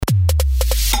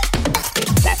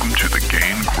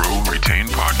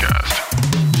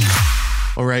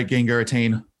right, Gain, Grow,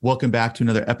 Retain. Welcome back to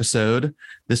another episode.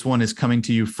 This one is coming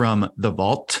to you from the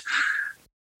vault.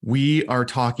 We are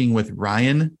talking with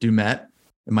Ryan Dumet.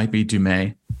 It might be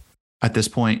Dumay at this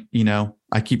point.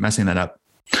 I keep messing that up.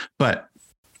 But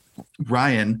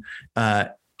Ryan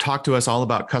talked to us all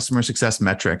about customer success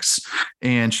metrics.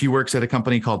 And she works at a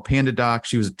company called PandaDoc.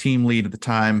 She was a team lead at the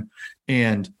time.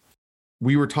 And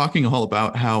we were talking all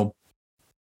about how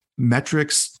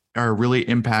metrics are really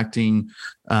impacting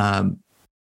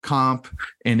comp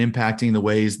and impacting the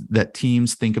ways that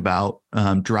teams think about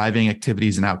driving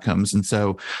activities and outcomes. And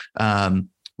so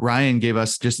Ryan gave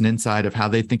us just an insight of how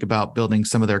they think about building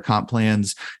some of their comp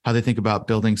plans, how they think about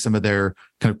building some of their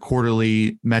kind of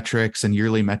quarterly metrics and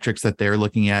yearly metrics that they're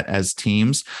looking at as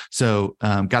teams. So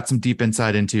got some deep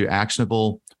insight into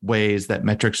actionable ways that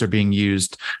metrics are being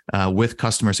used with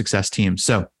customer success teams.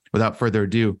 So without further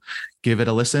ado, give it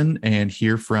a listen and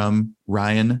hear from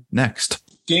Ryan next.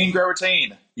 Gain, Grow,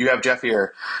 Retain. You have Jeff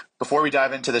here. Before we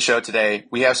dive into the show today,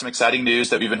 we have some exciting news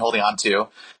that we've been holding on to.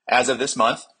 As of this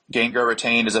month, Gain, Grow,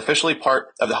 Retain is officially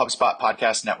part of the HubSpot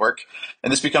Podcast Network,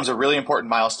 and this becomes a really important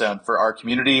milestone for our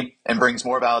community and brings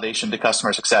more validation to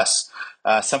customer success.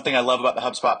 Something I love about the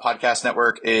HubSpot Podcast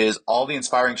Network is all the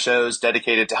inspiring shows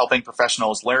dedicated to helping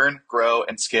professionals learn, grow,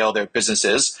 and scale their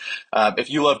businesses. If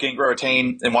you love Gain, Grow,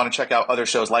 Retain and want to check out other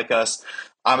shows like us,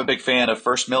 I'm a big fan of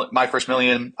My First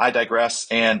Million, I Digress,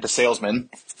 and The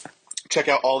Salesman. Check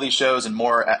out all these shows and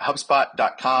more at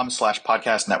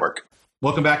HubSpot.com/podcast network.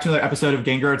 Welcome back to another episode of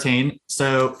Gain, Grow, Retain.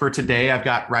 So for today, I've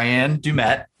got Ryan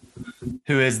Dumet,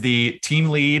 who is the team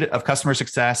lead of customer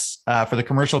success for the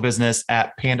commercial business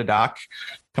at PandaDoc,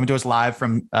 coming to us live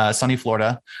from sunny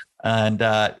Florida. And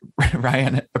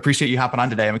Ryan, appreciate you hopping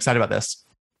on today. I'm excited about this.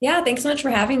 Yeah, thanks so much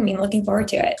for having me. I'm looking forward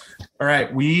to it. All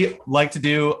right. We like to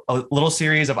do a little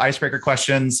series of icebreaker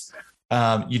questions.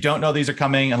 You don't know these are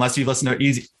coming unless you've listened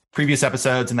to previous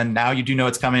episodes, and then now you do know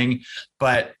it's coming.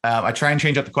 But I try and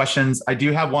change up the questions. I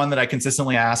do have one that I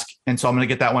consistently ask, and so I'm going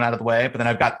to get that one out of the way. But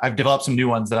then I've developed some new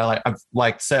ones that I've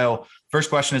liked. So first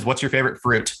question is, what's your favorite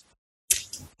fruit?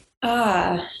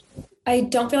 I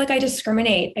don't feel like I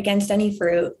discriminate against any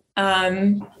fruit.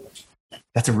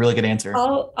 That's a really good answer.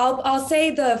 I'll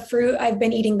say the fruit I've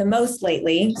been eating the most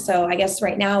lately. So I guess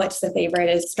right now it's the favorite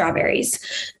is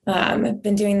strawberries. I've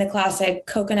been doing the classic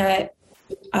coconut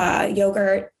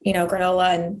yogurt,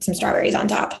 granola and some strawberries on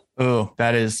top. Oh,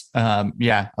 that is, I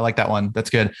like that one. That's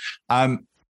good. I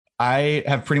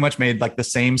have pretty much made like the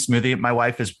same smoothie. My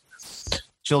wife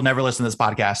she'll never listen to this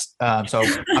podcast. So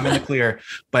I'm in the clear,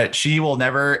 but she will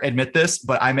never admit this,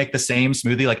 but I make the same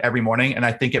smoothie like every morning. And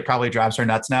I think it probably drives her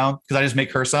nuts now because I just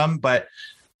make her some, but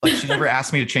like she never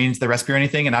asked me to change the recipe or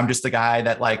anything. And I'm just the guy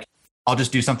that like, I'll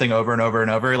just do something over and over and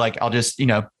over. Like I'll just,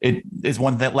 it is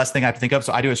one less thing I have to think of.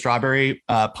 So I do a strawberry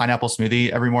pineapple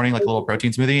smoothie every morning, like a little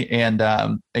protein smoothie. And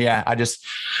I just,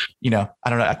 I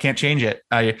don't know. I can't change it.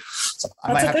 I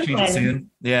might have to change it soon.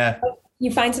 Yeah.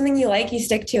 You find something you like, you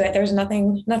stick to it. There's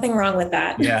nothing wrong with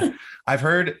that. Yeah. I've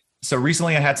heard, so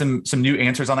recently I had some new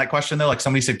answers on that question though. Like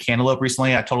somebody said cantaloupe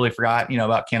recently. I totally forgot,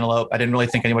 about cantaloupe. I didn't really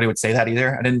think anybody would say that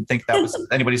either. I didn't think that was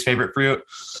anybody's favorite fruit.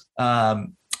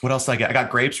 What else did I get? I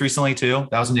got grapes recently too.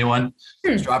 That was a new one.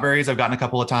 Strawberries I've gotten a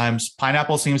couple of times.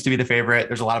 Pineapple seems to be the favorite.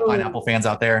 There's a lot of pineapple fans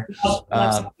out there.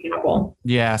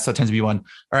 Yeah, so it tends to be one.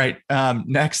 All right.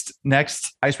 Next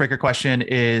icebreaker question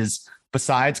is,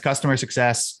 besides customer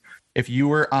success, if you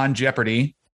were on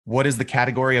Jeopardy, what is the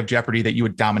category of Jeopardy that you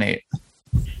would dominate?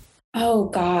 Oh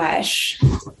gosh.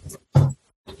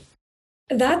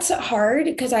 That's hard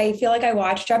because I feel like I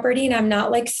watch Jeopardy and I'm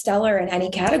not like stellar in any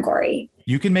category.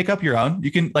 You can make up your own.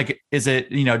 You can is it,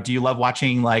 do you love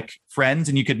watching like Friends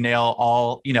and you could nail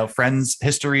all, Friends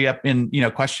history up in,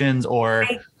 questions or?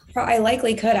 I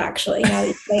likely could actually, now that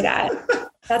you say that.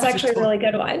 That's actually a really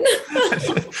good one.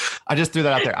 I just threw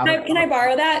that out there. Can I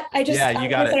borrow that? You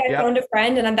got it. I phoned a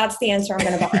friend and that's the answer I'm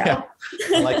going to borrow. Yeah,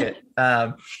 I like it.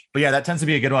 But yeah, that tends to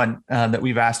be a good one that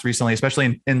we've asked recently,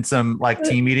 especially in some like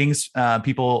team meetings.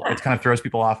 People, it kind of throws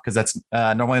people off because that's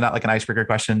normally not like an icebreaker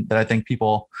question that I think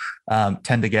people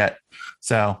tend to get.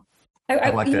 So I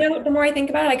liked it. The more I think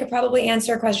about it, I could probably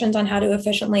answer questions on how to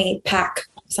efficiently pack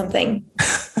something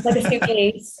like a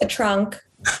suitcase, a trunk,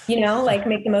 like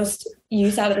make the most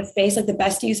use out of the space, like the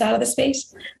best use out of the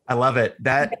space. I love it.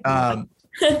 That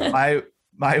my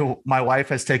wife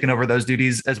has taken over those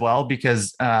duties as well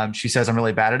because she says I'm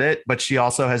really bad at it, but she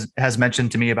also has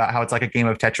mentioned to me about how it's like a game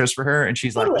of Tetris for her. And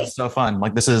she's like, this is so fun.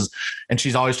 Like and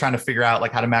she's always trying to figure out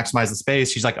like how to maximize the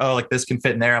space. She's like, oh, like this can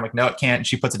fit in there. I'm like, no, it can't. And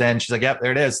she puts it in. She's like, yep,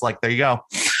 there it is. Like, there you go.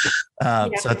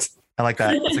 So I like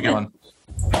that. That's a good one.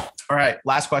 All right.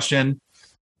 Last question.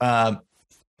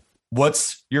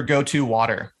 what's your go-to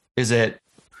water? Is it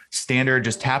standard,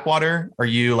 just tap water? Are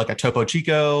you like a Topo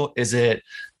Chico? Is it,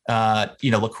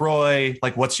 LaCroix?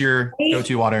 Like, what's your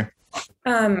go-to water?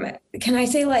 Can I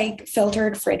say like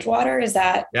filtered fridge water? Is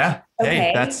that Yeah.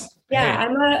 okay? Hey, Yeah,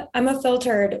 hey. I'm a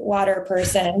filtered water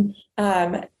person.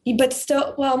 But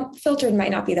still, well, filtered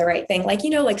might not be the right thing. Like,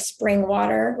 like spring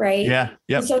water, right? Yeah.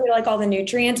 Yep. You still get like all the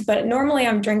nutrients, but normally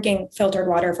I'm drinking filtered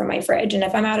water from my fridge. And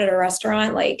if I'm out at a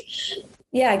restaurant, like,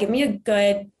 yeah, give me a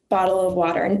good bottle of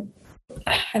water. And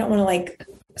I don't want to like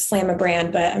slam a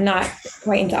brand, but I'm not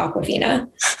quite into Aquafina.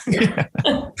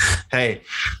 Hey,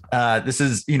 this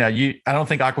is, I don't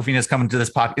think Aquafina is coming to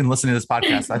this and listening to this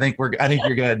podcast. I think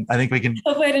you're good. I think we can.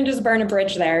 Hopefully I didn't just burn a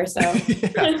bridge there. So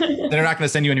they're not going to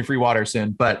send you any free water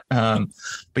soon, but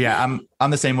yeah,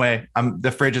 I'm the same way.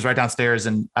 The fridge is right downstairs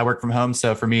and I work from home.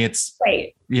 So for me, it's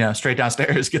right. Straight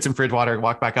downstairs, get some fridge water,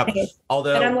 walk back up. Right.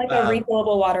 Although, and I'm like a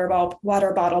refillable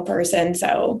water bottle person.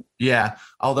 So yeah,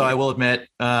 although I will admit,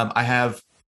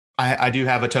 I do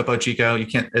have a Topo Chico.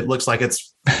 It looks like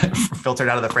it's filtered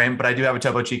out of the frame, but I do have a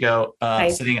Topo Chico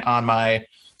sitting on my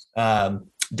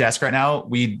desk right now.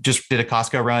 We just did a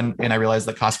Costco run and I realized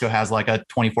that Costco has like a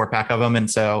 24 pack of them. And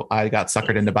so I got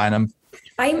suckered into buying them.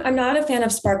 I'm not a fan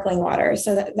of sparkling water.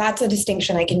 So that's a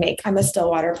distinction I can make. I'm a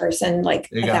still water person, like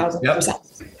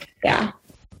 1,000%. Yeah.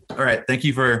 All right. Thank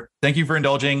you for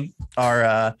indulging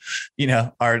our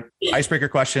icebreaker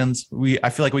questions. I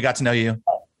feel like we got to know you.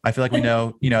 I feel like we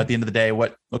know, at the end of the day,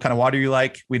 what kind of water you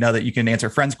like. We know that you can answer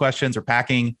friends' questions or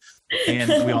packing.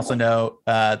 And we also know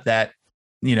that,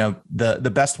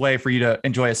 the best way for you to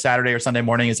enjoy a Saturday or Sunday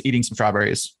morning is eating some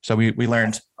strawberries. So we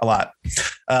learned a lot.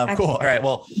 Cool. All right.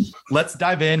 Well, let's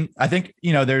dive in. I think,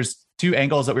 there's two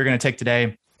angles that we're going to take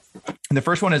today. And the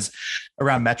first one is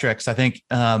around metrics. I think,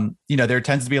 there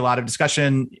tends to be a lot of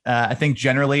discussion. I think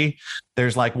generally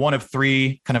there's like one of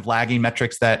three kind of lagging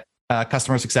metrics that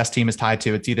customer success team is tied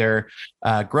to. It's either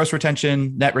gross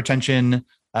retention, net retention,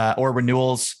 or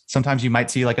renewals. Sometimes you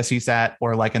might see like a CSAT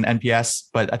or like an NPS,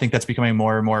 but I think that's becoming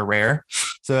more and more rare.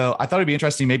 So I thought it'd be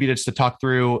interesting maybe just to talk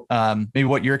through maybe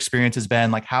what your experience has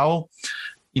been, like how,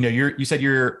 you said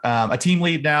you're a team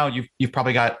lead now. You've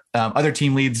probably got other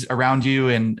team leads around you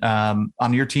and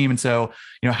on your team. And so,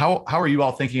 how are you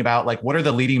all thinking about like, what are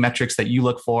the leading metrics that you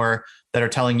look for that are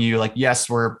telling you like, yes,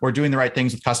 we're doing the right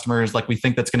things with customers. Like we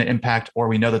think that's going to impact, or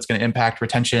we know that's going to impact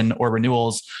retention or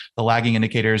renewals, the lagging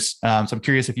indicators. So I'm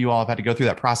curious if you all have had to go through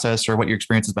that process or what your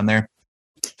experience has been there.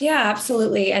 Yeah,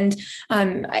 absolutely. And,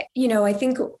 I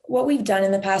think what we've done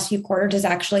in the past few quarters is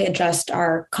actually adjust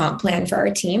our comp plan for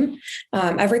our team.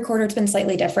 Every quarter it's been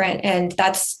slightly different, and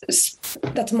that's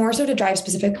more so to drive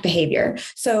specific behavior.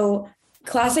 So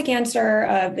classic answer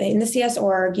in the CS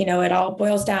org, it all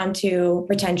boils down to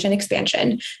retention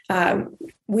expansion.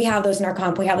 We have those in our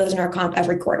comp. We have those in our comp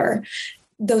every quarter.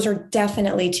 Those are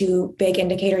definitely two big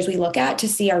indicators we look at to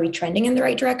see, are we trending in the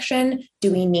right direction?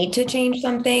 Do we need to change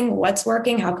something? What's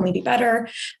working? How can we be better?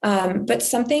 But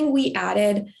something we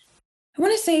added, I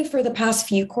want to say for the past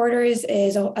few quarters,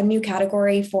 is a new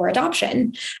category for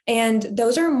adoption. And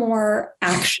those are more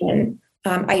action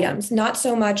items, not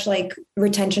so much like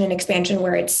retention and expansion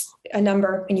where it's a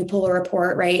number and you pull a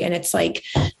report, right? And it's like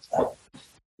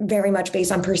very much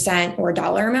based on percent or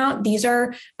dollar amount. These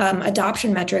are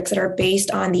adoption metrics that are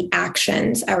based on the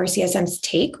actions our CSMs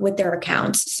take with their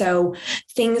accounts. So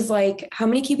things like, how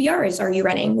many QBRs are you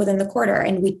running within the quarter?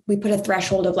 And we put a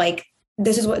threshold of like,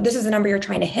 this is the number you're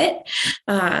trying to hit.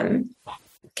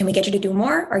 Can we get you to do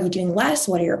more? Are you doing less?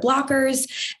 What are your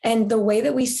blockers? And the way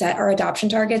that we set our adoption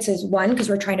targets is, one, because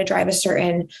we're trying to drive a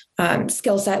certain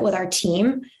skill set with our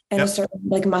team and a certain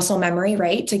like muscle memory,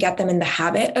 right, to get them in the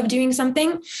habit of doing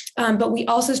something. But we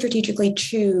also strategically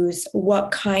choose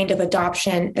what kind of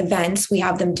adoption events we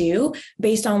have them do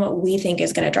based on what we think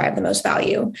is going to drive the most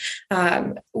value.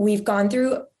 We've gone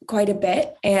through quite a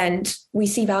bit and we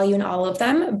see value in all of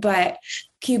them, but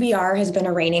QBR has been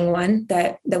a reigning one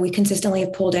that we consistently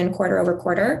have pulled in quarter over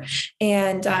quarter.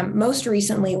 And most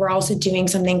recently, we're also doing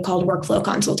something called workflow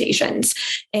consultations.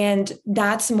 And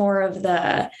that's more of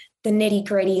the nitty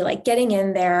gritty, like getting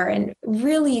in there and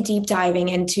really deep diving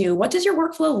into, what does your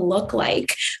workflow look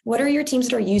like? What are your teams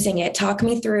that are using it? Talk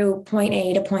me through point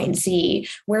A to point Z.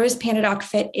 Where does PandaDoc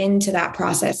fit into that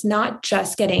process? Not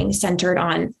just getting centered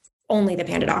on only the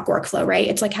PandaDoc workflow, right?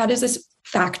 It's like, how does this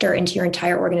factor into your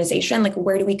entire organization? Like,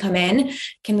 where do we come in?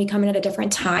 Can we come in at a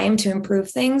different time to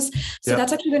improve things? So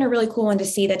that's actually been a really cool one to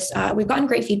see. That's we've gotten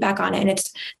great feedback on it, and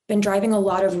it's been driving a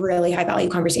lot of really high value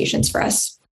conversations for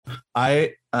us.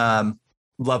 I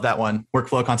love that one,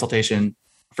 workflow consultation,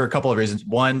 for a couple of reasons.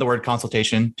 One, the word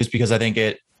consultation, just because I think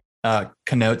it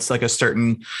connotes like a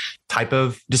certain type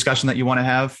of discussion that you want to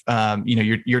have.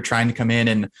 You're trying to come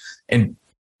in and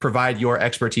provide your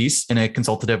expertise in a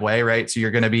consultative way, right? So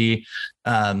you're going to be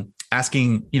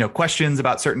asking, questions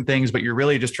about certain things, but you're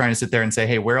really just trying to sit there and say,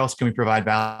 hey, where else can we provide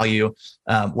value?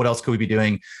 What else could we be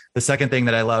doing? The second thing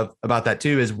that I love about that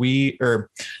too is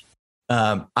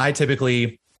I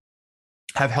typically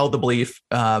have held the belief,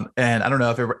 and I don't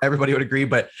know if everybody would agree,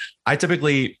 but I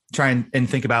typically try and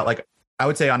think about, like, I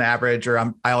would say on average, or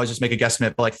I always just make a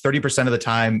guesstimate, but like 30% of the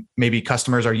time, maybe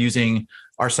customers are using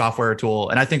our software tool.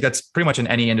 And I think that's pretty much in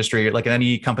any industry, like in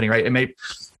any company, right? It may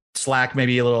Slack,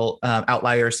 maybe a little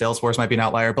outlier, Salesforce might be an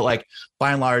outlier, but like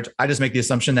by and large, I just make the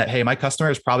assumption that, hey, my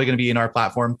customer is probably going to be in our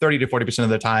platform 30 to 40% of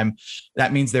the time.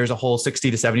 That means there's a whole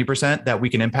 60 to 70% that we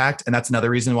can impact. And that's another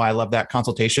reason why I love that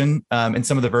consultation and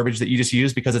some of the verbiage that you just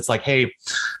used, because it's like, hey,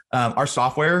 our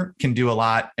software can do a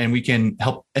lot and we can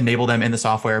help enable them in the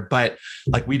software, but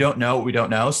like, we don't know what we don't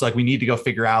know. So like, we need to go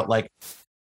figure out, like,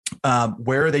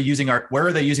 where are they using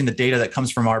the data that comes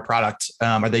from our product?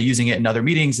 Are they using it in other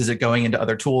meetings? Is it going into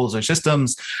other tools or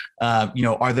systems?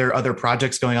 Are there other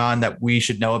projects going on that we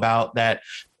should know about, that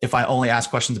if I only ask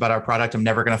questions about our product, I'm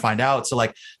never going to find out? So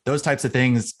like those types of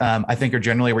things, I think are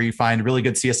generally where you find really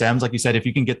good CSMs. Like you said, if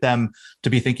you can get them to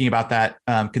be thinking about that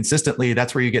consistently,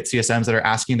 that's where you get CSMs that are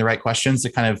asking the right questions to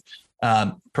kind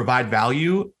of provide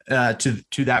value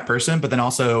to that person, but then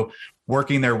also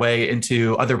working their way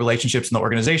into other relationships in the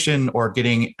organization, or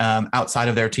getting outside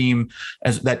of their team,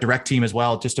 as that direct team as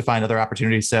well, just to find other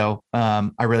opportunities. So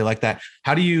I really like that.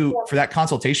 How do you, for that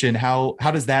consultation, how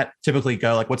does that typically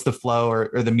go? Like, what's the flow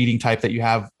or the meeting type that you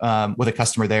have with a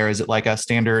customer there? Is it like a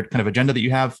standard kind of agenda that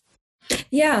you have?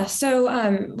 Yeah. So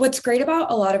what's great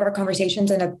about a lot of our conversations,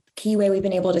 and a key way we've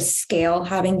been able to scale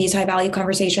having these high value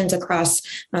conversations across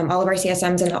all of our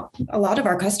CSMs and a lot of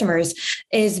our customers,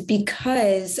 is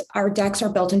because our decks are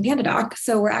built in PandaDoc.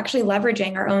 So we're actually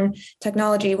leveraging our own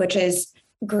technology, which is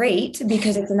great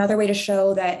because it's another way to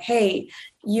show that, hey,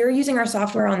 you're using our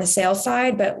software on the sales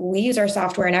side, but we use our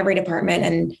software in every department.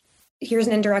 And here's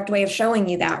an indirect way of showing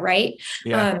you that, right?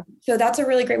 Yeah. So that's a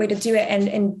really great way to do it.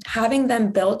 And having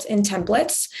them built in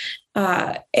templates,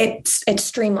 it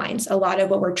streamlines a lot of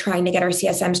what we're trying to get our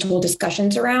CSMs to hold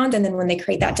discussions around. And then when they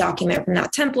create that document from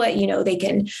that template,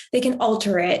 they can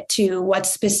alter it to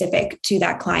what's specific to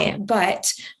that client.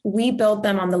 But we build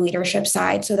them on the leadership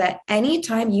side so that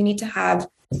anytime you need to have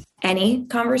any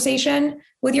conversation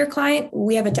with your client,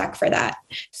 we have a deck for that.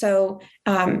 So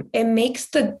it makes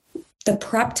the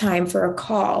prep time for a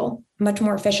call much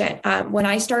more efficient. When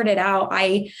I started out,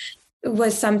 I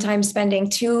was sometimes spending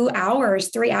 2 hours,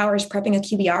 3 hours prepping a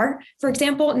QBR, for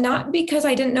example, not because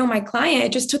I didn't know my client.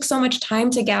 It just took so much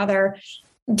time to gather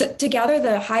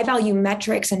the high value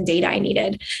metrics and data I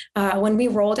needed. When we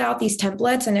rolled out these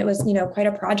templates, and it was, quite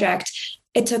a project,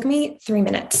 it took me 3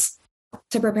 minutes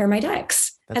to prepare my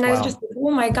decks. And I was just,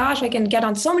 oh my gosh, I can get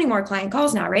on so many more client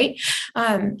calls now, right?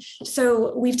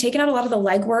 So we've taken out a lot of the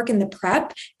legwork and the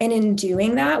prep. And in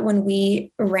doing that, when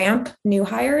we ramp new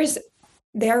hires,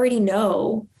 they already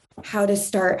know how to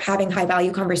start having high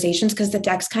value conversations, because the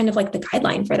deck's kind of like the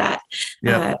guideline for that.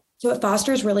 Yeah. So it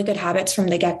fosters really good habits from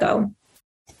the get-go.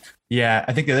 Yeah.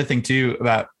 I think the other thing too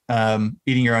about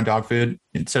eating your own dog food,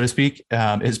 so to speak,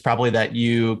 is probably that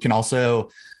you can also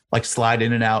like slide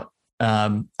in and out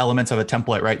elements of a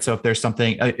template, right? So if there's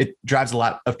something, it drives a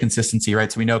lot of consistency,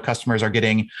 right? So we know customers are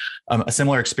getting a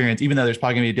similar experience, even though there's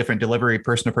probably going to be a different delivery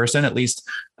person to person. At least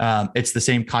it's the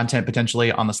same content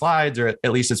potentially on the slides, or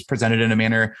at least it's presented in a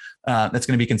manner that's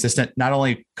going to be consistent, not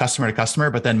only customer to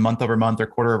customer, but then month over month or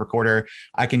quarter over quarter.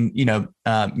 I can,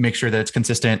 make sure that it's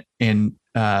consistent in,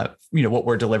 what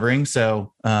we're delivering.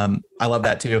 So I love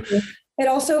that too. It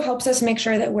also helps us make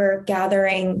sure that we're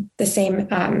gathering the same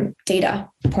data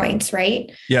points,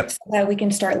 right? Yep. So that we can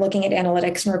start looking at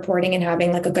analytics and reporting and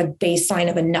having like a good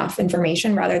baseline of enough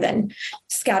information rather than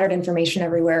scattered information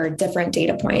everywhere, different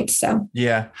data points. So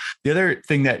yeah. The other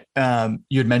thing that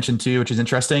you had mentioned too, which is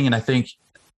interesting, and I think,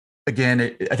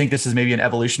 again, I think this is maybe an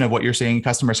evolution of what you're seeing in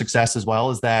customer success as well,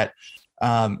 is that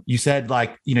you said,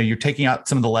 like, you're taking out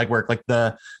some of the legwork, like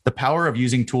the power of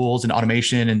using tools and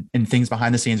automation and things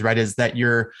behind the scenes, right? Is that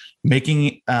you're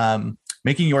making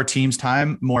your team's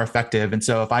time more effective. And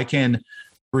so if I can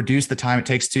reduce the time it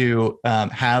takes to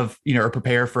have, or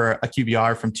prepare for a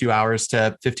QBR from 2 hours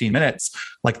to 15 minutes,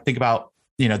 like think about,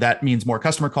 that means more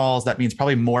customer calls. That means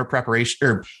probably more preparation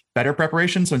or better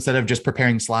preparation. So instead of just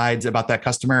preparing slides about that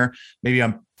customer, maybe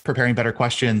I'm preparing better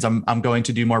questions. I'm going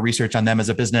to do more research on them as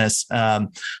a business. So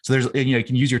there's, you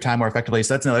can use your time more effectively.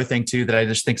 So that's another thing too, that I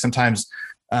just think sometimes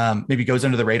maybe goes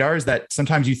under the radar is that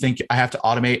sometimes you think I have to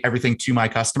automate everything to my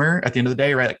customer at the end of the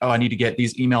day, right? Like, oh, I need to get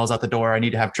these emails out the door. I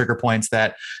need to have trigger points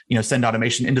that, send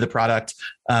automation into the product.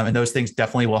 And those things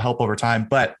definitely will help over time.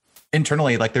 But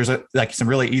internally, like there's some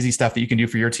really easy stuff that you can do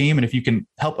for your team. And if you can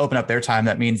help open up their time,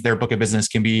 that means their book of business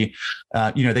can be,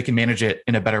 they can manage it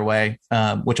in a better way,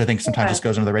 which I think sometimes just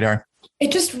goes under the radar.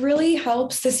 It just really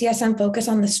helps the CSM focus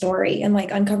on the story and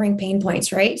like uncovering pain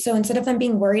points, right? So instead of them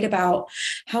being worried about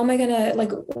how am I going to,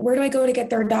 like, where do I go to get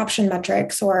their adoption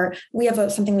metrics? Or we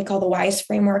have something we call the WISE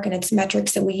framework, and it's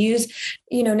metrics that we use.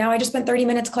 Now I just spent 30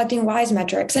 minutes collecting WISE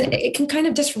metrics, and it can kind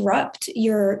of disrupt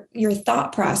your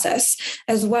thought process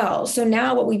as well. So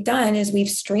now what we've done is we've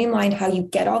streamlined how you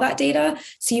get all that data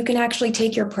so you can actually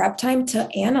take your prep time to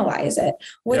analyze it.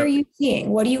 What are you seeing?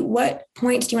 What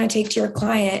points do you want to take to your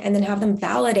client, and then have them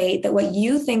validate that what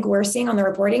you think we're seeing on the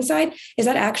reporting side, is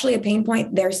that actually a pain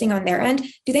point they're seeing on their end?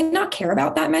 Do they not care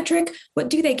about that metric? What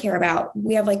do they care about?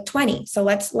 We have like 20. So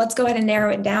let's go ahead and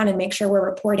narrow it down and make sure we're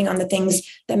reporting on the things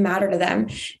that matter to them.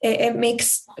 It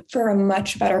makes for a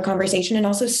much better conversation, and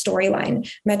also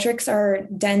storyline. Metrics are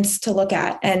dense to look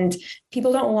at, and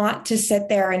people don't want to sit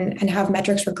there and have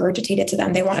metrics regurgitated to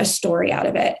them. They want a story out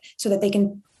of it so that they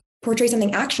can portray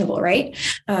something actionable, right?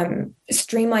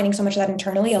 Streamlining so much of that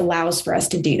internally allows for us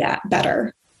to do that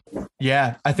better.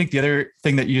 Yeah. I think the other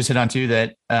thing that you just hit on too,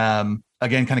 that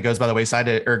again, kind of goes by the wayside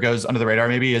or goes under the radar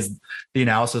maybe, is the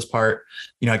analysis part.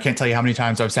 I can't tell you how many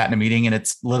times I've sat in a meeting and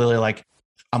it's literally like,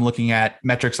 I'm looking at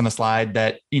metrics on the slide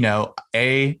that, you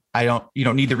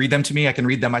don't need to read them to me. I can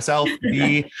read them myself.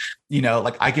 B,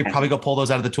 like I could probably go pull those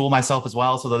out of the tool myself as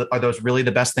well. So are those really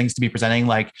the best things to be presenting?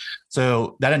 Like,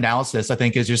 so that analysis, I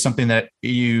think, is just something that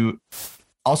you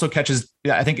also catches.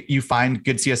 I think you find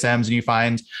good CSMs and you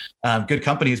find good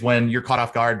companies when you're caught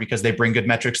off guard because they bring good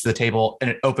metrics to the table and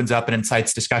it opens up and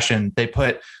incites discussion. They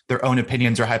put their own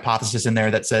opinions or hypothesis in there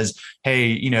that says,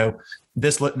 hey,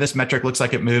 this metric looks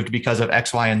like it moved because of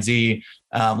X, Y, and Z.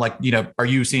 Are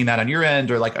you seeing that on your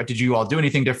end, or like, did you all do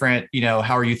anything different?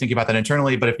 How are you thinking about that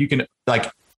internally? But if you can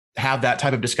like have that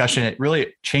type of discussion, it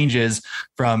really changes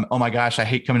from, oh my gosh, I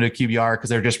hate coming to a QBR because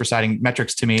they're just reciting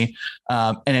metrics to me.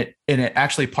 And it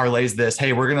actually parlays this,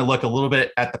 hey, we're going to look a little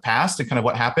bit at the past and kind of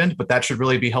what happened, but that should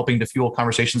really be helping to fuel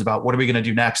conversations about what are we going to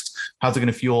do next? How's it going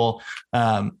to fuel,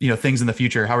 things in the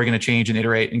future? How are we going to change and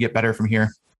iterate and get better from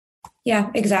here?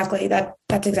 Yeah, exactly.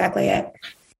 That's exactly it.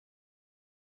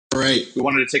 All right. We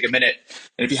wanted to take a minute.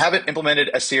 And if you haven't implemented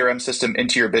a CRM system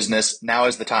into your business, now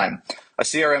is the time. A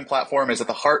CRM platform is at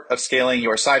the heart of scaling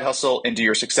your side hustle into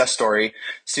your success story.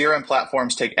 CRM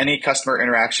platforms take any customer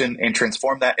interaction and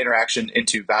transform that interaction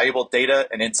into valuable data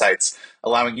and insights,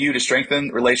 allowing you to strengthen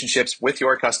relationships with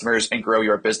your customers and grow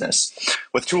your business.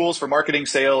 With tools for marketing,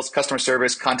 sales, customer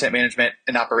service, content management,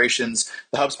 and operations,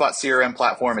 the HubSpot CRM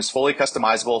platform is fully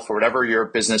customizable for whatever your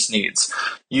business needs.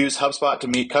 Use HubSpot to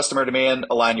meet customer demand,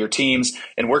 align your teams,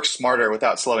 and work smarter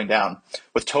without slowing down.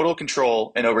 With total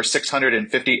control and over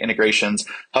 650 integrations,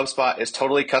 HubSpot is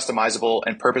totally customizable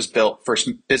and purpose-built for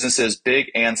businesses big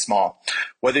and small.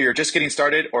 Whether you're just getting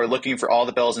started or looking for all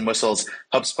the bells and whistles,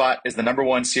 HubSpot is the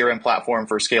 #1 CRM platform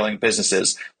for scaling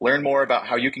businesses. Learn more about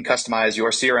how you can customize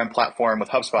your CRM platform with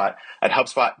HubSpot at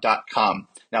HubSpot.com.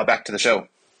 Now back to the show.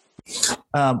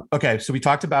 Okay. So we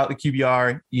talked about the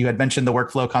QBR. You had mentioned the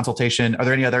workflow consultation. Are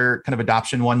there any other kind of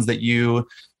adoption ones that you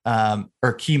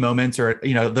or key moments or,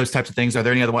 those types of things? Are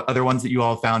there any other ones that you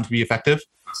all found to be effective?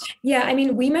 Yeah, I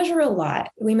mean, we measure a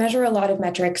lot. We measure a lot of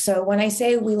metrics. So when I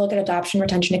say we look at adoption,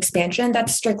 retention, expansion,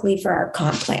 that's strictly for our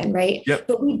comp plan, right? Yep.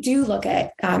 But we do look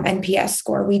at NPS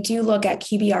score. We do look at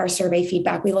QBR survey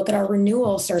feedback. We look at our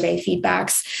renewal survey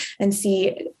feedbacks and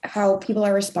see how people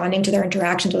are responding to their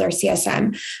interactions with our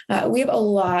CSM. We have a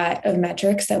lot of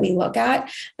metrics that we look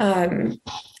at.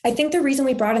 I think the reason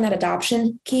we brought in that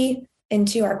adoption key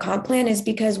into our comp plan is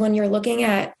because when you're looking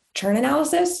at churn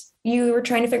analysis, you were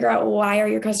trying to figure out why are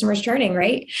your customers churning,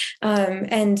 right?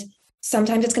 And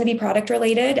sometimes it's going to be product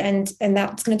related, and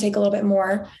that's going to take a little bit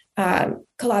more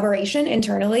collaboration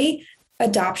internally.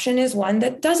 Adoption is one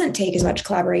that doesn't take as much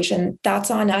collaboration.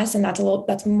 That's on us, and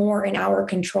that's more in our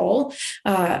control.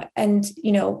 And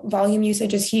volume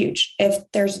usage is huge. If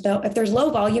there's low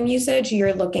volume usage,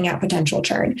 you're looking at potential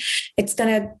churn. It's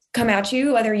going to come at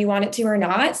you whether you want it to or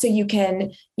not. So you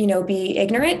can be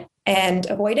ignorant and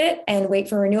avoid it and wait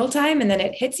for renewal time, and then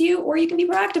it hits you, or you can be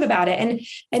proactive about it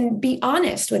and be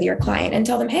honest with your client and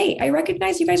tell them, hey, I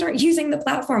recognize you guys aren't using the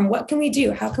platform. What can we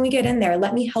do? How can we get in there?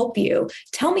 Let me help you.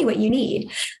 Tell me what you need.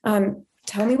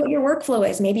 Tell me what your workflow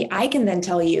is. Maybe I can then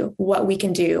tell you what we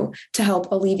can do to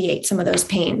help alleviate some of those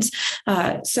pains.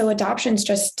 So adoption's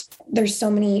just, there's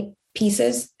so many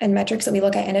pieces and metrics that we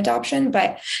look at in adoption,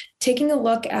 but taking a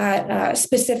look at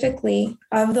specifically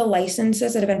of the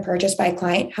licenses that have been purchased by a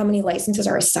client, how many licenses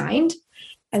are assigned?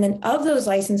 And then of those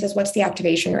licenses, what's the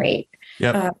activation rate?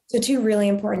 Yep. So two really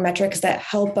important metrics that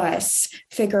help us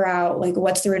figure out like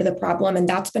what's the root of the problem. And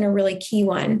that's been a really key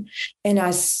one in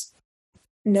us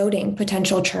noting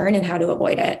potential churn and how to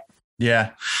avoid it.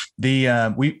 Yeah.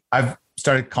 I've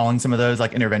started calling some of those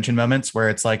like intervention moments where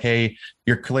it's like, hey,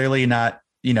 you're clearly not,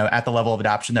 at the level of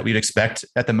adoption that we'd expect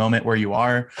at the moment where you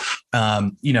are.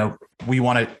 We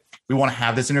want to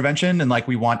have this intervention, and like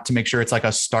we want to make sure it's like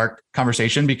a stark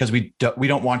conversation, because we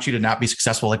don't want you to not be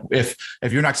successful. Like if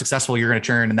you're not successful, you're going to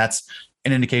churn, and that's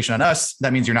an indication on us.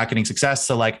 That means you're not getting success.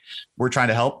 So like we're trying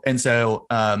to help. And so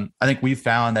I think we've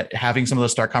found that having some of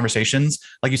those stark conversations,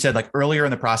 like you said, like earlier in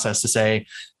the process to say,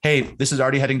 hey, this is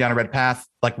already heading down a red path.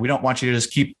 Like we don't want you to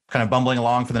just keep kind of bumbling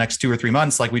along for the next 2 or 3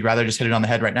 months. Like we'd rather just hit it on the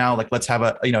head right now. Like let's have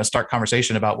a stark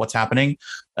conversation about what's happening.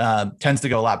 Tends to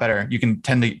go a lot better. You can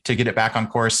tend to get it back on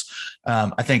course.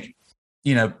 I think,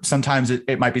 sometimes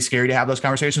it might be scary to have those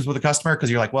conversations with a customer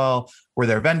because you're like, well, we're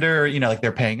their vendor, like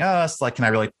they're paying us. Like, can I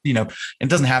really, it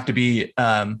doesn't have to be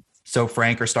so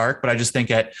frank or stark, but I just think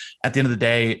at the end of the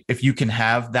day, if you can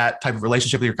have that type of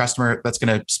relationship with your customer, that's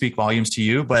going to speak volumes to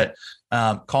you. But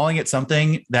calling it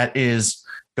something that is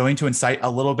going to incite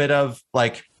a little bit of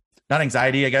like, not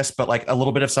anxiety, I guess, but like a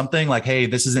little bit of something like, hey,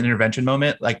 this is an intervention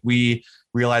moment. Like we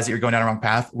realize that you're going down the wrong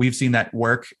path. We've seen that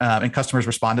work, and customers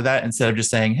respond to that instead of just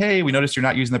saying, hey, we noticed you're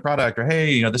not using the product, or,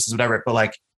 hey, this is whatever, but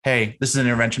like, hey, this is an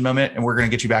intervention moment and we're going to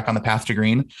get you back on the path to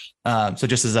green. So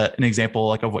just as an example,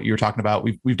 like of what you were talking about,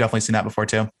 we've definitely seen that before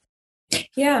too.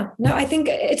 Yeah, no, I think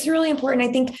it's really important.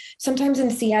 I think sometimes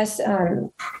in CS,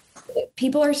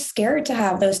 people are scared to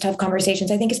have those tough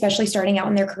conversations. I think especially starting out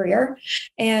in their career.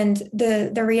 And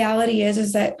the reality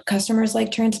is that customers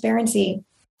like transparency.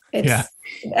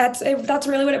 That's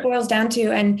really what it boils down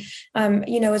to. And,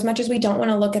 as much as we don't want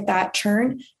to look at that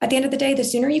churn, at the end of the day, the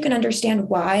sooner you can understand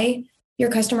why your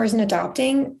customer isn't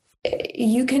adopting,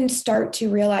 you can start to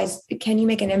realize, can you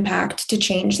make an impact to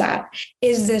change that?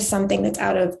 Is this something that's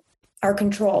out of our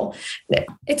control?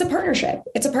 It's a partnership.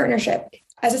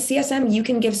 As a CSM, you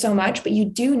can give so much, but you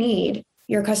do need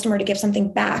your customer to give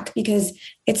something back because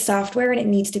it's software and it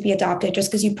needs to be adopted. Just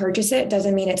because you purchase it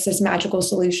doesn't mean it's this magical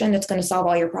solution that's going to solve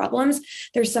all your problems.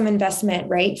 There's some investment,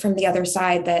 right, from the other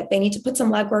side that they need to put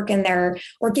some legwork in there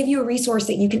or give you a resource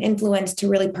that you can influence to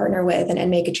really partner with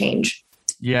and make a change.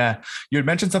 Yeah. You had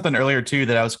mentioned something earlier too,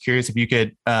 that I was curious if you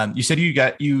could, you said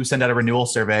you send out a renewal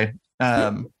survey.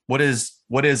 What is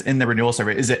in the renewal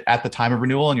survey? Is it at the time of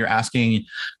renewal and you're asking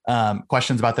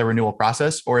questions about the renewal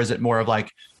process, or is it more of like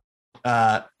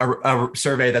a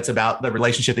survey that's about the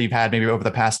relationship that you've had maybe over the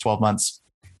past 12 months?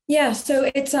 Yeah, so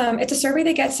it's a survey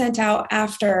that gets sent out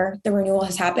after the renewal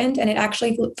has happened, and it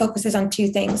actually focuses on two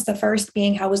things. The first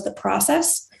being, how was the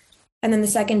process? And then the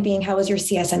second being, how was your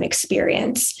CSM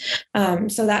experience?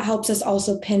 So that helps us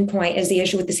also pinpoint, is the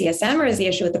issue with the CSM or is the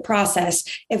issue with the process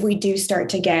if we do start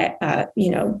to get,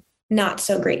 not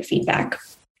so great feedback.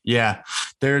 Yeah,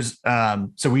 there's,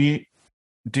 so we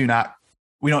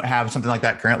don't have something like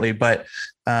that currently, but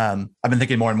I've been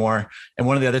thinking more and more. And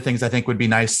one of the other things I think would be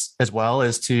nice as well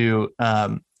is to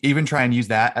even try and use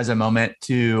that as a moment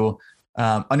to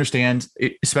understand,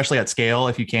 especially at scale,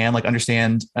 if you can, like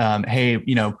understand, hey,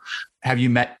 have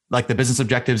you met like the business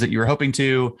objectives that you were hoping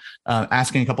to,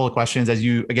 asking a couple of questions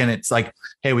it's like,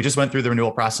 hey, we just went through the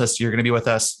renewal process. You're going to be with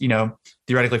us,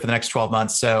 theoretically for the next 12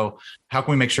 months. So how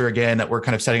can we make sure again, that we're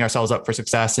kind of setting ourselves up for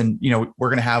success? And, we're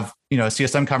going to have, a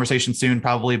CSM conversation soon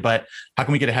probably, but how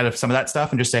can we get ahead of some of that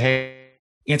stuff and just say, hey,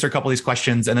 answer a couple of these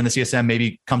questions. And then the CSM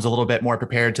maybe comes a little bit more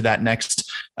prepared to that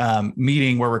next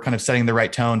meeting where we're kind of setting the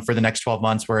right tone for the next 12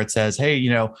 months, where it says, hey,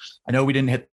 I know we didn't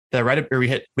hit we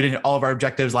didn't hit all of our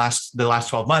objectives the last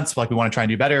 12 months. Like we want to try and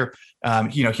do better.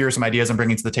 Here are some ideas I'm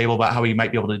bringing to the table about how we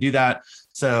might be able to do that.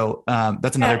 So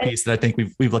that's another piece that I think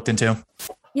we've looked into.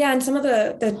 Yeah. And some of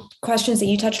the questions that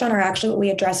you touched on are actually what we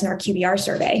address in our QBR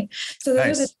survey. So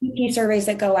those are the key surveys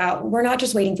that go out. We're not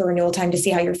just waiting for renewal time to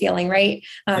see how you're feeling, right?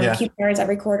 QBR is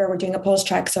every quarter. We're doing a pulse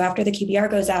check. So after the QBR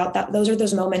goes out, those are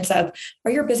those moments of,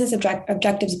 are your business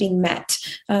objectives being met?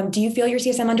 Do you feel your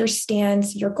CSM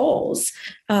understands your goals?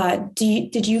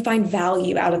 Did you find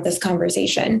value out of this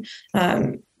conversation?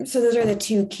 So those are the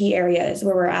two key areas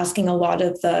where we're asking a lot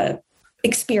of the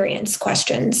experience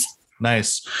questions.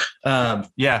 Nice.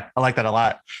 Yeah, I like that a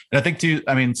lot. And I think too,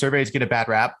 surveys get a bad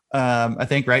rap, I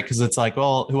think, right? Because it's like,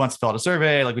 well, who wants to fill out a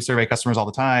survey? Like we survey customers all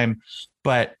the time.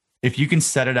 But if you can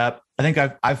set it up, I think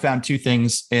I've found two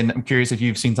things, and I'm curious if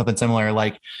you've seen something similar.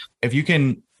 Like if you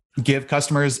can give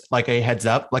customers like a heads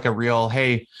up, like a real,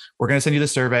 hey, we're going to send you the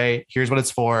survey. Here's what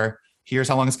it's for. Here's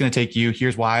how long it's going to take you.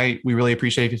 Here's why we really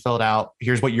appreciate if you fill it out.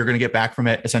 Here's what you're going to get back from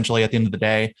it essentially at the end of the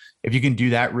day. If you can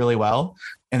do that really well,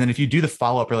 and then if you do the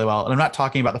follow-up really well, and I'm not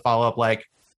talking about the follow-up like,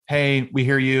 hey, we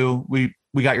hear you. We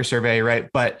got your survey, right?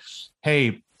 But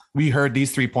hey, we heard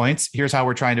these 3 points. Here's how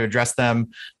we're trying to address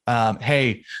them.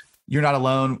 Hey, you're not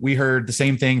alone. We heard the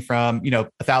same thing from,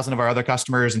 1,000 of our other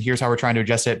customers, and here's how we're trying to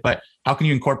adjust it. But how can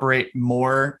you incorporate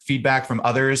more feedback from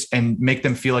others and make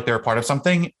them feel like they're a part of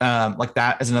something? Like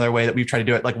that is another way that we've tried to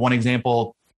do it. Like one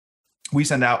example, we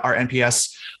send out our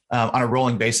NPS on a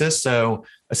rolling basis. So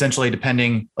essentially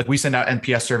we send out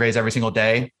NPS surveys every single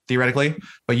day, theoretically,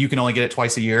 but you can only get it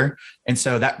twice a year. And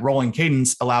so that rolling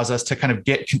cadence allows us to kind of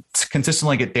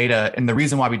consistently get data. And the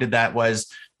reason why we did that was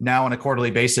now on a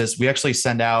quarterly basis, we actually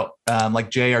send out, like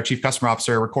Jay, our chief customer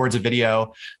officer, records a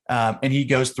video and he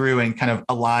goes through and kind of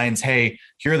aligns, hey,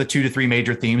 here are the 2 to 3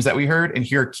 major themes that we heard, and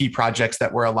here are key projects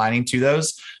that we're aligning to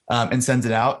those, and sends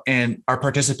it out. And our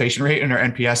participation rate in our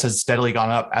NPS has steadily gone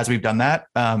up as we've done that.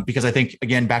 Because I think,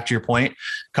 again, back to your point,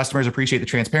 customers appreciate the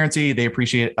transparency. They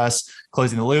appreciate us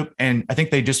closing the loop. And I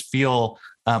think they just feel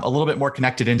a little bit more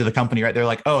connected into the company, right? They're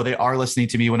like, oh, they are listening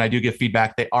to me when I do give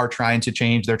feedback. They are trying to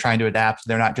change. They're trying to adapt.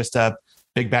 They're not just a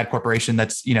big bad corporation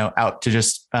that's, out to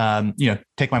just,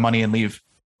 take my money and leave.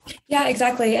 Yeah,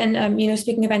 exactly. And,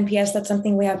 speaking of NPS, that's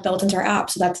something we have built into our app.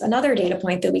 So that's another data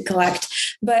point that we collect.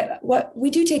 But what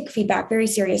we do take feedback very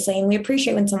seriously, and we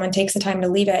appreciate when someone takes the time to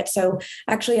leave it. So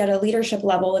actually at a leadership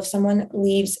level, if someone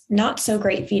leaves not so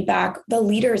great feedback, the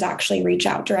leaders actually reach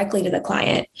out directly to the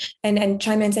client and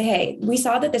chime in and say, hey, we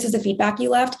saw that this is the feedback you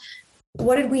left.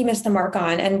 What did we miss the mark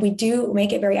on? And we do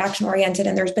make it very action oriented.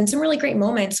 And there's been some really great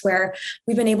moments where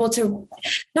we've been able to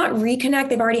not reconnect.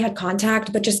 They've already had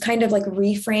contact, but just kind of like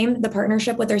reframe the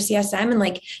partnership with their CSM and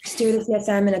like steer the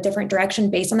CSM in a different direction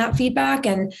based on that feedback.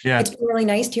 And It's been really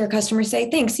nice to hear customers say,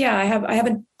 thanks. Yeah, I have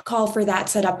a call for that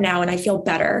set up now and I feel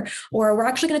better. Or we're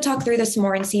actually going to talk through this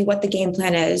more and see what the game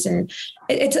plan is. And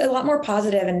it's a lot more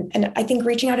positive. And I think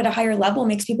reaching out at a higher level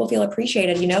makes people feel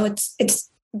appreciated. It's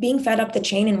being fed up the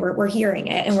chain, and we're hearing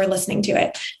it and we're listening to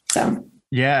it. So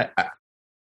yeah,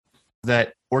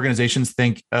 that organizations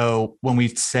think, oh, when we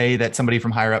say that somebody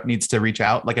from higher up needs to reach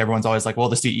out, like everyone's always like, well,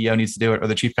 the CEO needs to do it or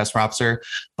the chief customer officer.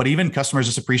 But even customers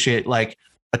just appreciate like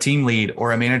a team lead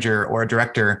or a manager or a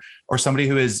director or somebody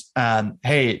who is,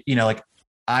 hey, like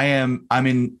I'm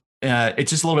in. It's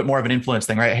just a little bit more of an influence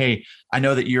thing, right? Hey, I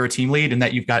know that you're a team lead and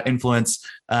that you've got influence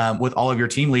with all of your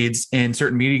team leads in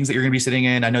certain meetings that you're going to be sitting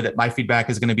in. I know that my feedback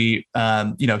is going to be,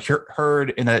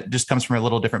 heard, and that it just comes from a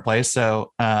little different place.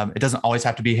 So it doesn't always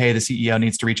have to be, hey, the CEO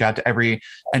needs to reach out to every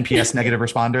NPS negative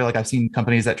responder. Like I've seen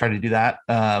companies that try to do that.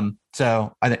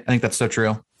 So I think that's so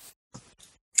true.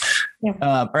 Yeah.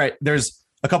 All right. There's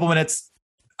a couple minutes.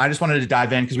 I just wanted to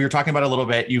dive in because we were talking about it a little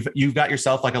bit. You've got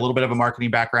yourself like a little bit of a marketing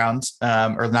background,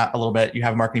 or not a little bit. You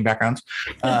have a marketing background,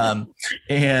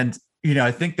 and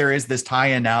I think there is this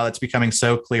tie-in now that's becoming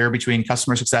so clear between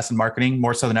customer success and marketing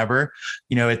more so than ever.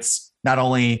 It's not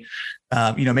only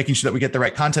making sure that we get the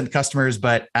right content to customers,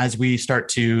 but as we start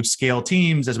to scale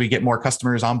teams, as we get more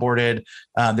customers onboarded,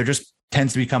 there just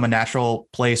tends to become a natural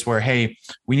place where, hey,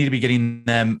 we need to be getting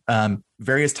them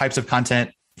various types of content,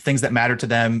 things that matter to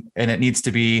them. And it needs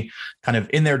to be kind of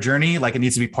in their journey. Like it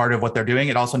needs to be part of what they're doing.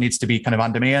 It also needs to be kind of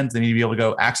on demand. They need to be able to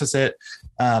go access it.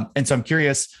 And so I'm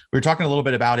curious, we were talking a little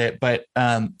bit about it, but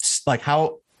like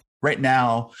how right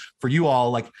now for you all,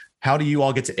 like how do you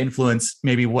all get to influence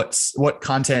maybe what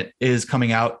content is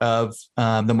coming out of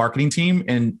the marketing team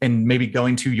and maybe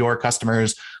going to your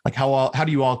customers? Like how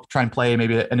do you all try and play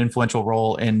maybe an influential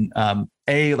role in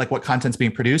A, like what content's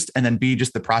being produced, and then B,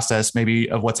 just the process maybe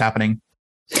of what's happening?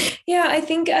 Yeah, I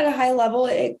think at a high level,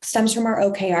 it stems from our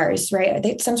OKRs, right?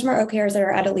 It stems from our OKRs that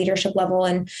are at a leadership level.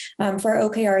 And for our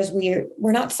OKRs,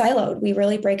 we're not siloed. We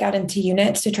really break out into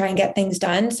units to try and get things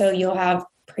done. So you'll have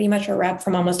pretty much a rep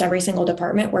from almost every single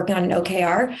department working on an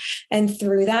OKR. And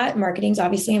through that, marketing's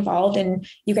obviously involved and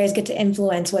you guys get to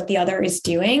influence what the other is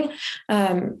doing.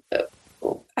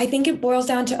 I think it boils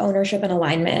down to ownership and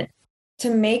alignment. To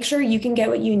make sure you can get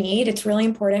what you need, it's really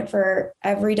important for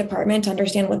every department to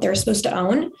understand what they're supposed to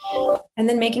own, and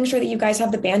then making sure that you guys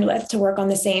have the bandwidth to work on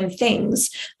the same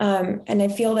things. And I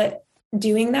feel that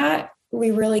doing that, we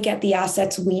really get the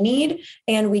assets we need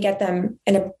and we get them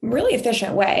in a really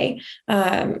efficient way.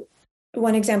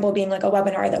 one example being like a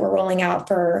webinar that we're rolling out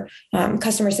for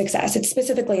customer success. It's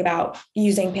specifically about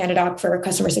using PandaDoc for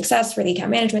customer success, for the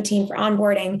account management team, for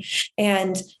onboarding.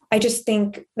 And I just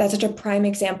think that's such a prime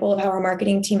example of how our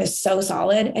marketing team is so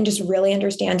solid and just really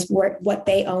understands what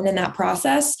they own in that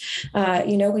process.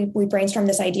 We brainstorm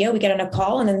this idea, we get on a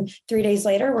call, and then 3 days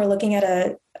later, we're looking at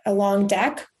a long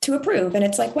deck to approve. And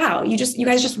it's like, wow, you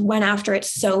guys just went after it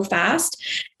so fast.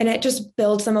 And it just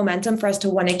builds the momentum for us to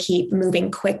want to keep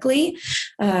moving quickly.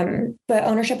 But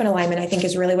ownership and alignment, I think,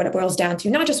 is really what it boils down to,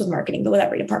 not just with marketing, but with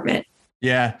every department.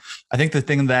 Yeah. I think the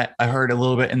thing that I heard a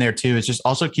little bit in there too is just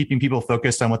also keeping people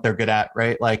focused on what they're good at,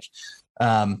 right? Like,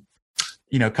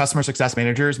 customer success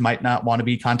managers might not want to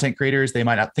be content creators. They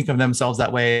might not think of themselves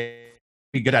that way,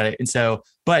 be good at it. And so,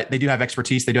 but they do have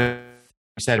expertise. They do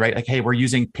said, right? Like, hey, we're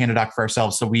using PandaDoc for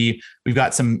ourselves. So we've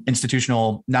got some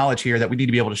institutional knowledge here that we need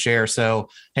to be able to share. So,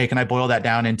 hey, can I boil that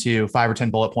down into 5 or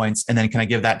 10 bullet points? And then can I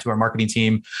give that to our marketing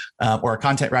team or a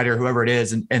content writer, whoever it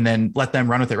is, and then let them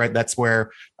run with it, right? That's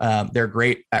where they're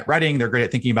great at writing. They're great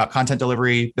at thinking about content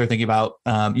delivery. They're thinking about,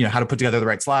 how to put together the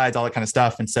right slides, all that kind of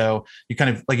stuff. And so you kind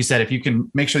of, like you said, if you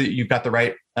can make sure that you've got the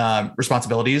right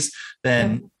responsibilities,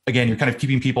 then again, you're kind of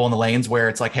keeping people in the lanes where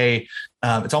it's like, hey,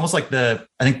 it's almost like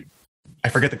I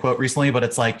forget the quote recently, but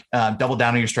it's like, double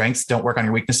down on your strengths, don't work on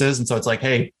your weaknesses. And so it's like,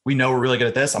 hey, we know we're really good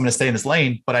at this. I'm going to stay in this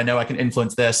lane, but I know I can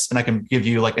influence this and I can give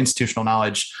you like institutional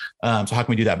knowledge. So how can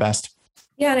we do that best?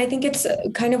 Yeah. And I think it's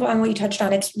kind of on what you touched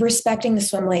on. It's respecting the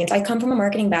swim lanes. I come from a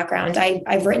marketing background.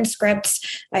 I've written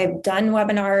scripts. I've done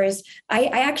webinars. I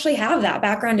actually have that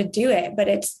background to do it, but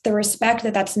it's the respect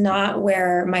that's not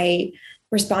where my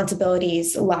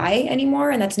responsibilities lie anymore.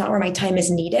 And that's not where my time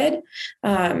is needed.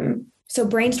 So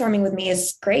brainstorming with me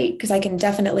is great because I can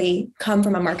definitely come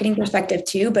from a marketing perspective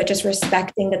too, but just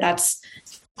respecting that's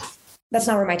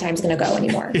not where my time's going to go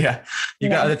anymore. Yeah. You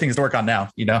got other things to work on now,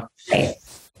 Right.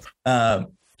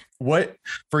 What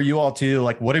for you all too,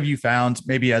 like what have you found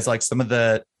maybe as like some of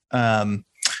the,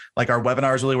 like our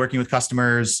webinars really working with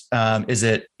customers? Is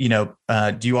it,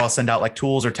 do you all send out like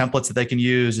tools or templates that they can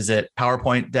use? Is it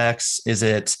PowerPoint decks?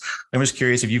 I'm just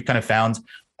curious if you've kind of found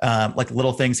like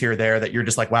little things here or there that you're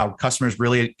just like, wow, customers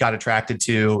really got attracted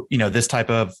to, this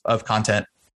type of content.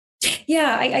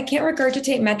 Yeah, I can't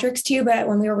regurgitate metrics to you, but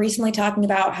when we were recently talking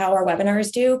about how our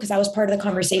webinars do, because I was part of the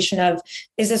conversation of,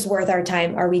 is this worth our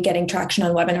time? Are we getting traction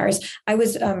on webinars? I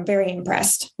was very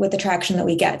impressed with the traction that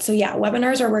we get. So yeah,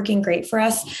 webinars are working great for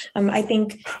us. I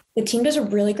think the team does a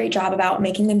really great job about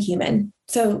making them human.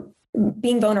 So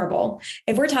being vulnerable.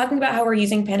 If we're talking about how we're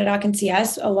using PandaDoc and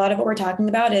CS, a lot of what we're talking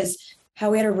about is how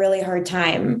we had a really hard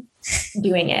time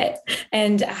doing it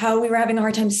and how we were having a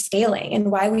hard time scaling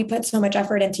and why we put so much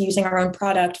effort into using our own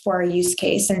product for our use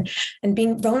case and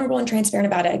being vulnerable and transparent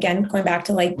about it. Again, going back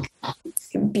to like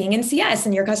being in CS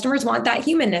and your customers want that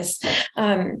humanness.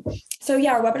 So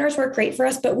yeah, our webinars work great for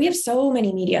us, but we have so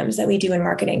many mediums that we do in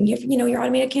marketing. You have, your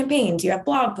automated campaigns, you have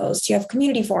blog posts, you have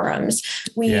community forums.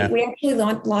 We actually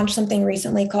launched something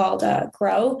recently called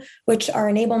Grow, which our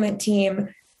enablement team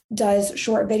does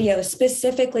short videos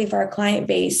specifically for our client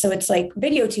base. So it's like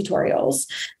video tutorials.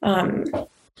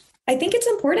 I think it's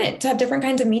important to have different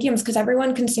kinds of mediums because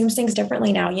everyone consumes things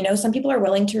differently now. Some people are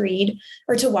willing to read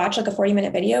or to watch like a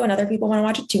 40-minute video and other people want to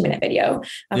watch a 2-minute video.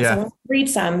 Someone read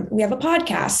some. We have a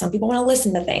podcast. Some people want to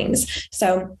listen to things.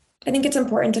 So I think it's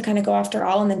important to kind of go after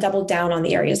all and then double down on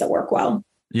the areas that work well.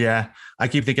 Yeah. I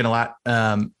keep thinking a lot.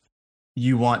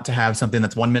 You want to have something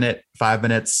that's 1 minute, 5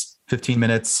 minutes, 15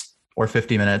 minutes, or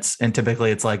 50 minutes. And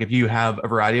typically it's like, if you have a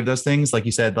variety of those things, like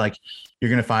you said, like you're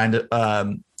going to find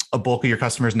a bulk of your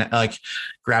customers like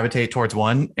gravitate towards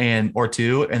one or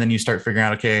two. And then you start figuring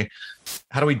out, okay,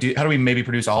 how do we maybe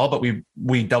produce all, but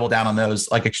we double down on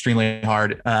those like extremely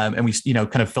hard. And we,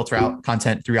 kind of filter out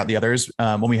content throughout the others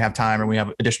when we have time or we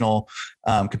have additional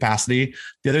capacity.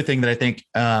 The other thing that I think,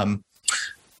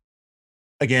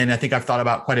 again, I think I've thought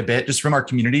about quite a bit just from our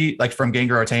community, like from Gain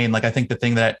Grow Retain. Like I think the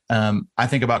thing that I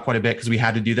think about quite a bit because we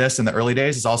had to do this in the early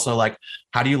days is also like,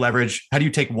 how do you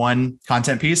take one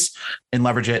content piece and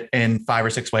leverage it in 5 or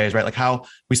 6 ways, right? Like how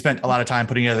we spent a lot of time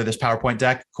putting together this PowerPoint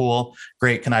deck. Cool.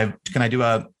 Great. Can I do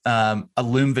a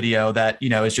Loom video that,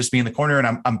 is just me in the corner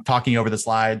and I'm talking over the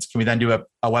slides? Can we then do a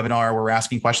webinar where we're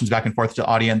asking questions back and forth to the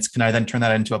audience? Can I then turn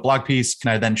that into a blog piece?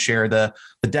 Can I then share the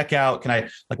deck out?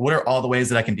 What are all the ways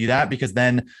that I can do that? Because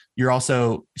then you're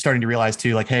also starting to realize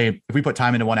too, like, hey, if we put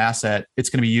time into one asset, it's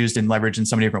going to be used and leveraged in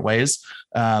so many different ways.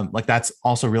 Like that's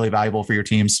also really valuable for your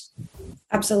teams.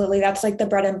 Absolutely. That's like the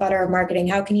bread and butter of marketing.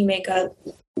 How can you make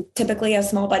typically a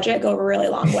small budget go a really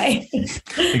long way?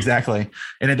 Exactly.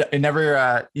 And it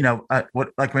never, in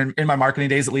my marketing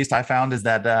days, at least I found is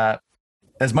that,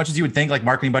 as much as you would think, like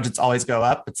marketing budgets always go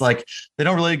up, it's like they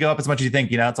don't really go up as much as you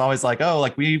think. It's always like, oh,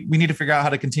 like we need to figure out how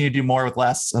to continue to do more with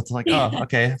less. So it's like, oh,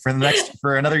 okay,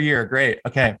 for another year, great,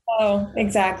 okay. Oh,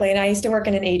 exactly. And I used to work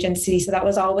in an agency, so that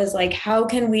was always like, how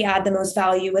can we add the most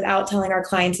value without telling our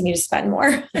clients you need to spend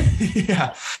more?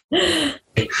 Yeah. The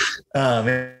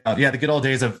good old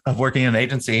days of working in an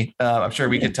agency. I'm sure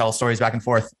we could tell stories back and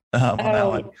forth on that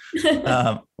one.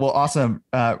 Well, awesome.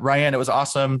 Ryan, it was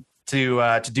awesome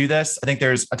to do this. I think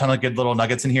there's a ton of good little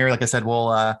nuggets in here. Like I said,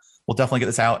 we'll definitely get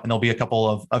this out, and there'll be a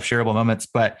couple of shareable moments,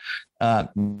 but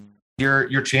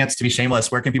your chance to be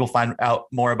shameless. Where can people find out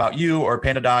more about you or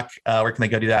PandaDoc? Where can they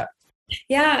go do that?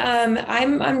 Yeah,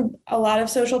 I'm on a lot of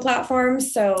social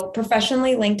platforms. So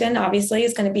professionally, LinkedIn obviously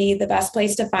is going to be the best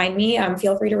place to find me.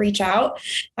 Feel free to reach out.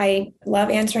 I love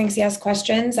answering CS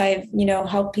questions. I've,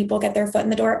 helped people get their foot in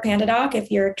the door at PandaDoc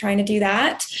if you're trying to do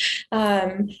that.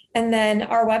 And then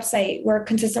our website, we're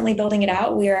consistently building it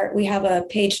out. We have a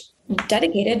page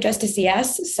dedicated just to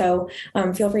CS. So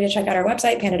feel free to check out our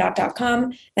website,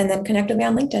 pandadoc.com, and then connect with me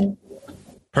on LinkedIn.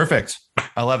 Perfect.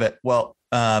 I love it. Well,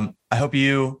 I hope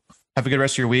you have a good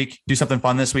rest of your week. Do something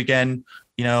fun this weekend.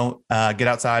 Get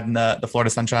outside in the Florida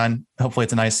sunshine. Hopefully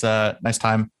it's a nice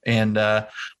time, and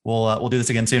we'll do this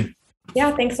again soon.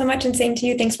 Yeah, thanks so much, and same to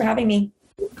you. Thanks for having me.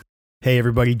 Hey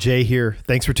everybody, Jay here.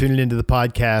 Thanks for tuning into the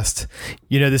podcast.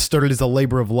 This started as a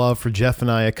labor of love for Jeff and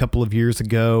I a couple of years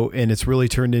ago, and it's really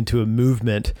turned into a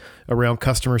movement around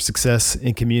customer success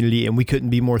and community, and we couldn't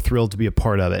be more thrilled to be a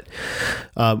part of it.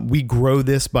 We grow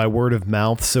this by word of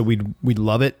mouth, so we'd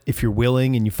love it if you're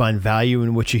willing and you find value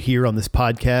in what you hear on this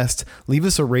podcast. Leave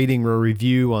us a rating or a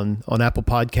review on Apple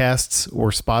Podcasts or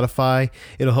Spotify.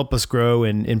 It'll help us grow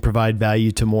and provide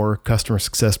value to more customer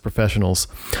success professionals.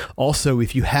 Also,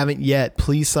 if you haven't yet,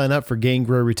 please sign up for Gain,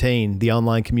 Grow, Retain, the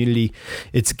online community.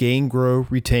 It's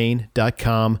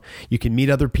gaingrowretain.com. You can meet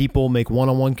other people, make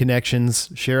one-on-one connections,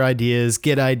 share ideas,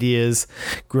 get ideas,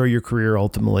 grow your career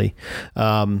ultimately.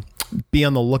 Be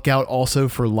on the lookout also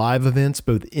for live events,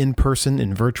 both in person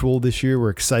and virtual this year. We're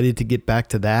excited to get back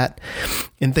to that.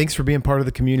 And thanks for being part of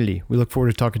the community. We look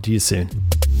forward to talking to you soon.